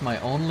wagon. This is my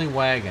only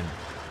wagon.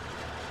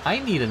 I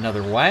need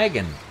another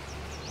wagon.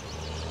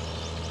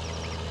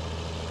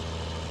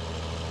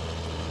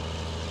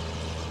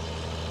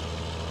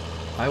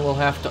 I will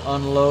have to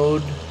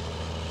unload.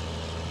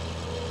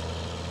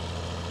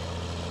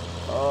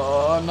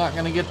 Oh, I'm not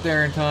going to get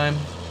there in time.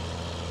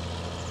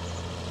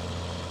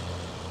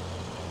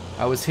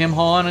 I was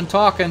him-hawing and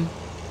talking.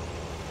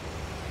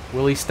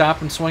 Will he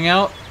stop and swing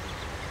out?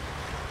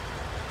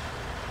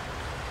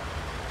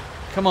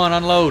 Come on,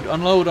 unload,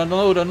 unload,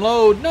 unload,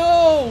 unload.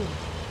 No!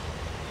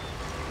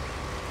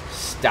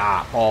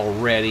 Stop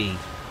already.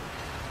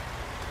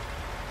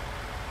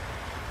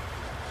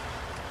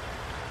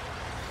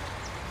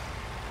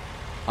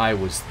 I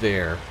was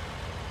there.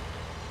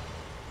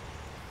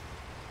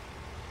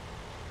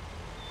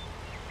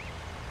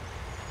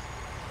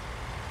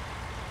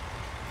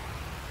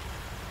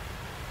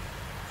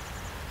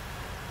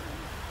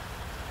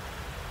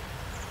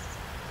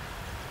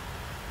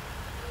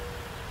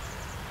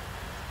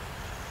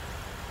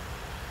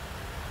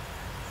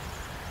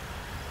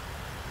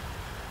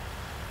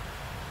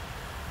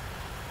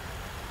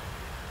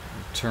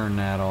 turn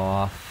that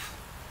off.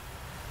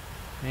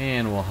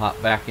 And we'll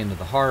hop back into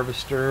the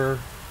harvester.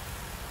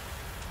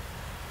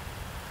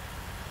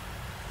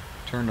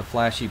 Turn the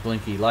flashy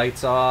blinky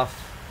lights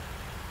off.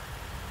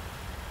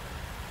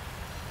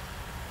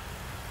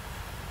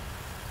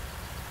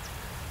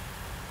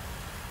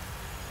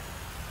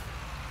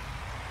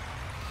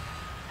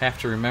 Have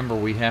to remember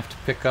we have to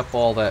pick up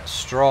all that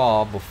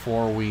straw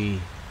before we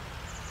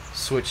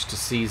switch to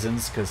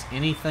seasons, because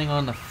anything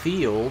on the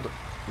field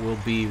will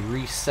be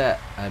reset,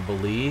 I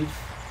believe.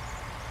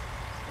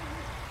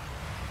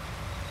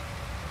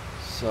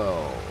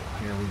 So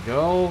here we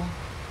go,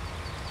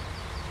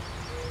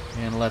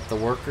 and let the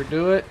worker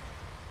do it,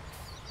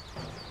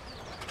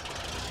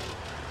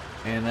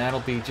 and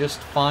that'll be just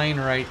fine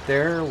right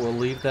there. We'll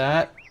leave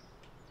that.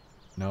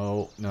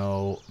 No,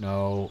 no,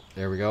 no,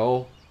 there we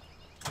go.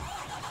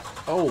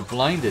 Oh,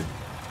 blinded.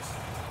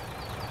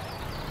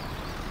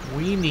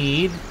 We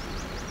need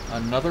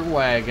another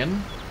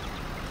wagon.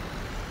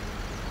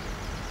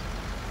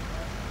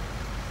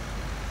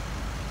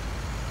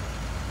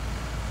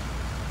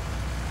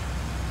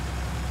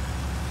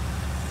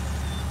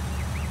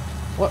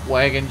 What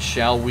wagon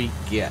shall we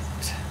get?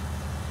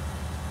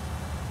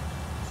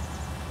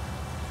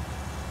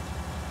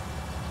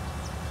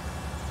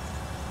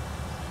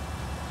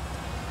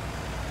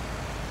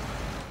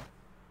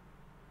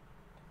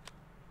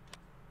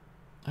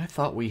 I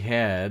thought we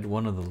had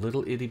one of the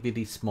little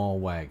itty-bitty small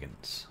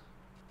wagons.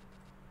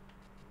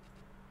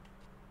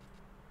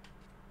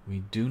 We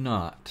do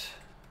not.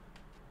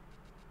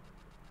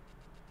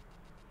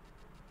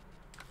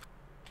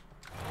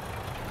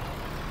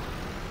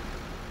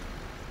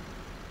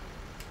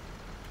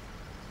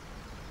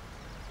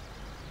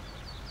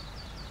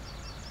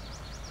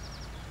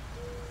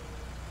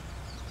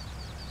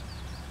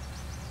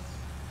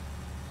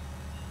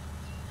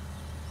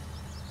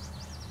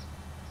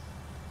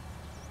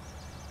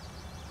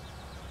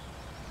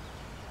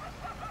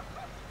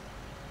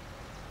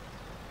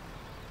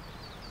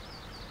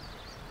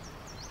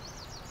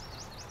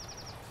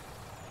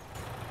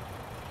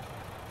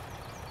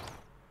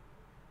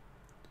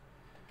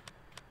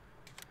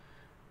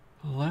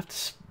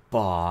 Let's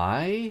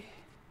buy...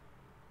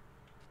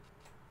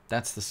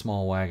 That's the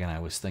small wagon I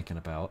was thinking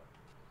about.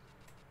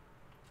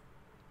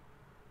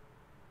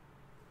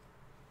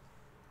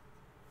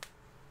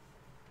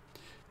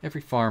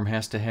 Every farm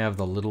has to have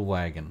the little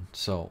wagon.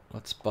 So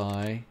let's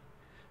buy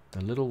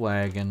the little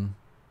wagon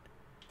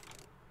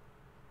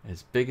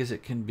as big as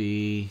it can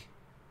be,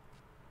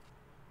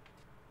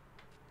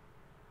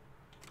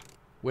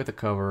 with a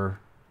cover.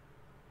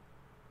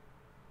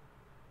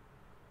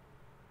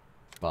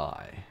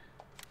 Buy.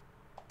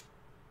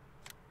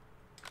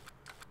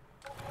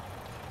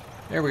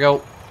 There we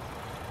go.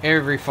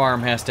 Every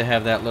farm has to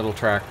have that little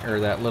track,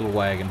 or that little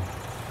wagon.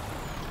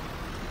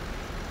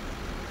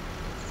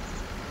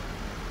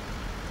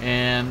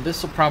 And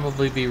this will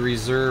probably be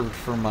reserved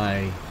for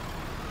my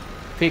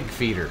pig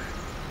feeder.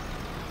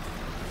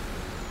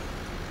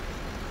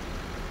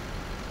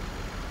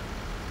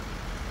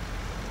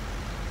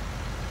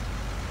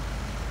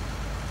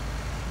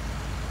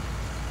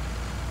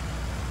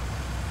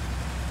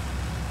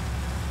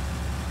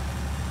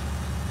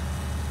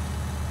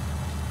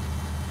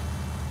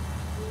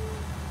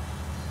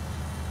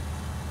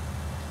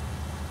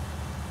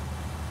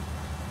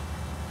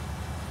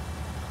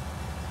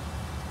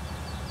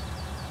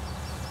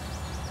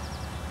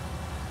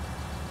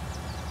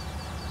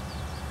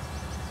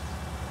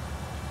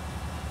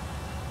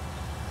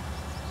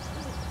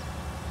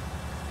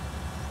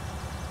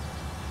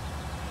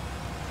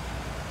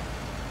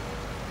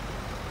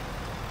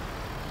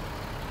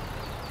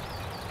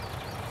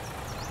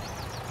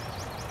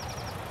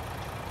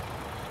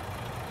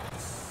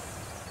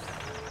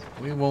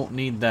 We won't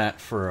need that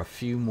for a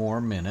few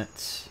more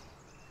minutes.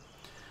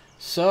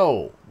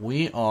 So,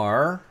 we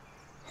are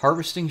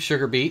harvesting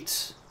sugar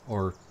beets,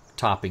 or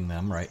topping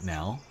them right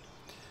now,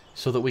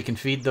 so that we can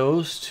feed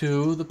those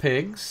to the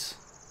pigs.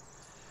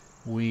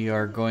 We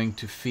are going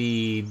to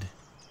feed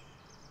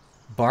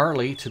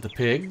barley to the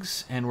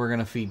pigs, and we're going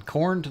to feed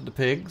corn to the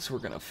pigs. We're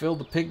going to fill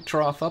the pig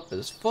trough up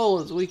as full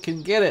as we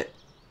can get it.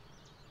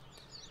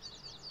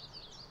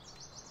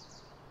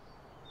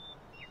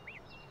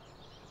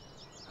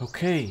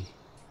 Okay,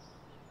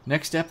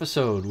 next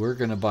episode we're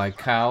gonna buy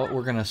cow.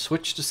 We're gonna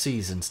switch to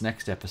seasons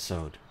next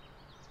episode.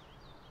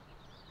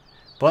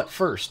 But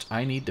first,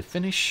 I need to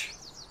finish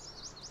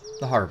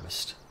the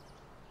harvest.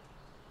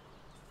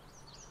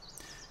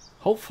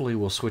 Hopefully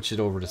we'll switch it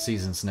over to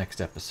seasons next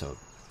episode.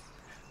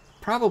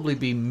 Probably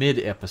be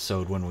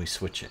mid-episode when we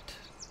switch it.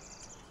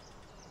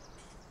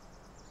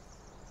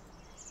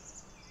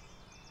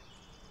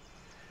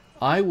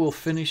 I will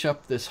finish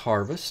up this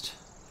harvest,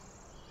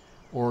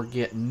 or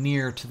get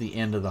near to the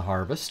end of the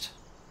harvest,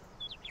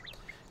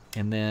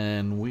 and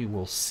then we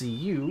will see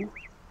you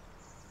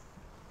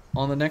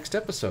on the next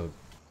episode.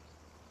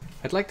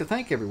 I'd like to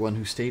thank everyone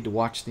who stayed to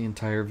watch the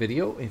entire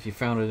video. If you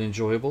found it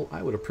enjoyable,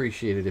 I would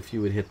appreciate it if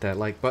you would hit that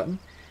like button.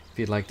 If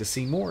you'd like to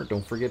see more,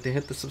 don't forget to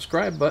hit the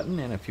subscribe button,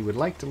 and if you would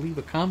like to leave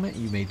a comment,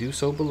 you may do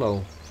so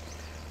below.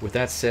 With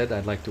that said,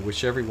 I'd like to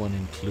wish everyone,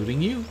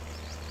 including you,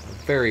 a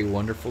very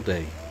wonderful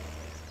day.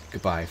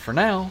 Goodbye for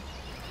now.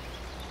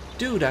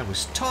 Dude, I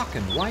was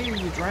talking. Why are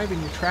you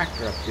driving your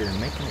tractor up here and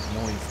making it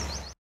noisy?